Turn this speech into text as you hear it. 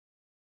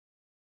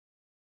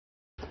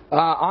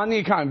On the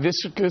economy,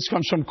 this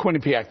comes from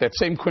Quinnipiac, that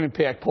same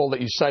Quinnipiac poll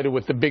that you cited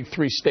with the big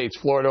 3 states,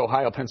 Florida,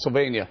 Ohio,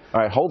 Pennsylvania.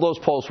 All right, hold those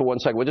polls for 1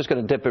 second. We're just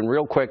going to dip in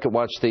real quick and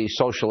watch the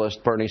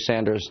socialist, Bernie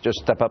Sanders, just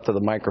step up to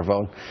the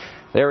microphone.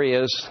 There he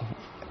is.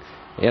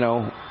 You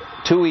know,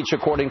 2 each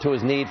according to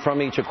his need,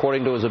 from each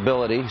according to his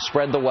ability.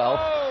 Spread the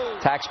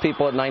wealth. Tax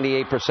people at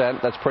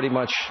 98%. That's pretty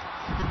much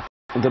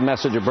the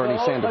message of Bernie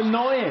Sanders.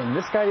 Annoying.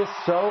 This guy is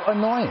so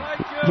annoying.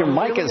 Your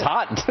mic is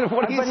hot.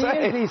 What are you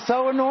saying? He's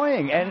so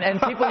annoying. And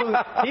people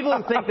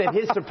who think that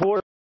his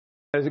supporters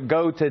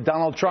go to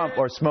Donald Trump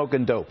or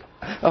smoking dope.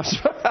 Wait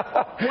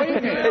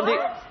a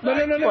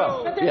minute. No.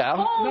 Well, yeah.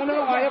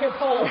 No, I have a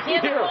poll. He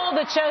has a poll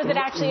that shows that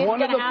actually is going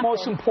to happen. One of the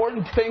most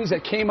important things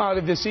that came out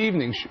of this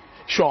evening,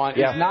 Sean,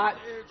 is not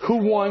who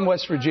won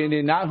West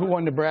Virginia, not who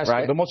won Nebraska.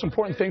 Right. The most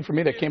important thing for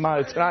me that came out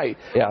of tonight,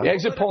 the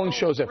exit polling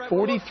shows that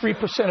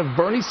 43% of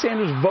Bernie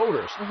Sanders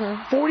voters,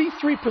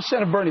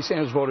 43% of Bernie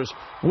Sanders voters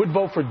would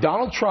vote for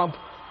Donald Trump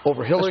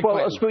over Hillary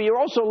Clinton. Well, you're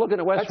also looking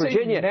at West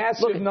Virginia.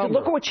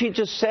 Look at what she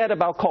just said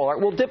about coal.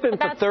 Right, we'll dip in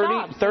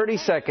for 30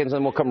 seconds,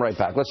 and we'll come right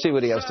back. Let's see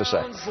what he has to say.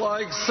 Sounds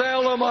like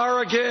Salem,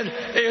 Oregon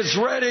is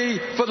ready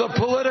for the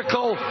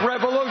political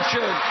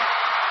revolution.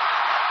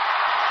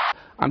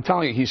 I'm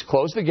telling you, he's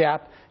closed the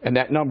gap, and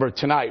that number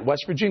tonight,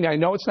 West Virginia, I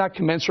know it's not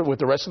commensurate with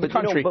the rest of the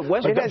country,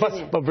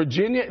 but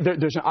Virginia,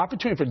 there's an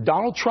opportunity for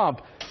Donald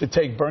Trump to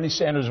take Bernie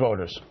Sanders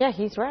voters. Yeah,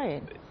 he's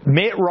right.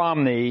 Mitt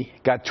Romney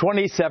got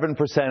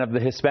 27% of the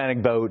Hispanic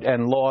vote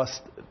and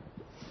lost.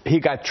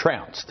 He got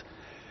trounced.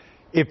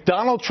 If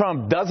Donald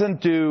Trump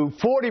doesn't do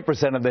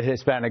 40% of the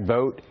Hispanic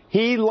vote,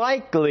 he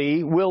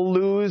likely will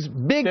lose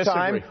big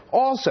time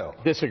also.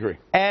 Disagree.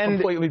 And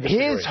completely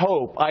disagree. His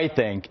hope, I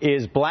think,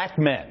 is black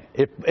men.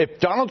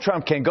 If Donald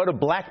Trump can go to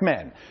black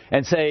men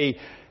and say,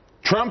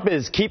 Trump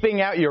is keeping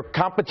out your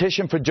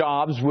competition for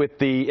jobs with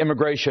the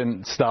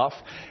immigration stuff,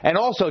 and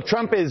also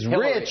Trump is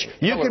rich.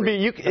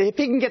 If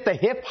he can get the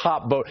hip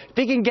hop vote, if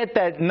he can get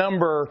that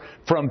number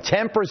from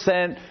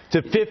 10%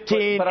 to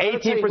 15,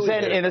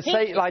 18% in a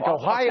state like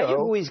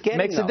Ohio,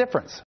 makes a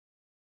difference.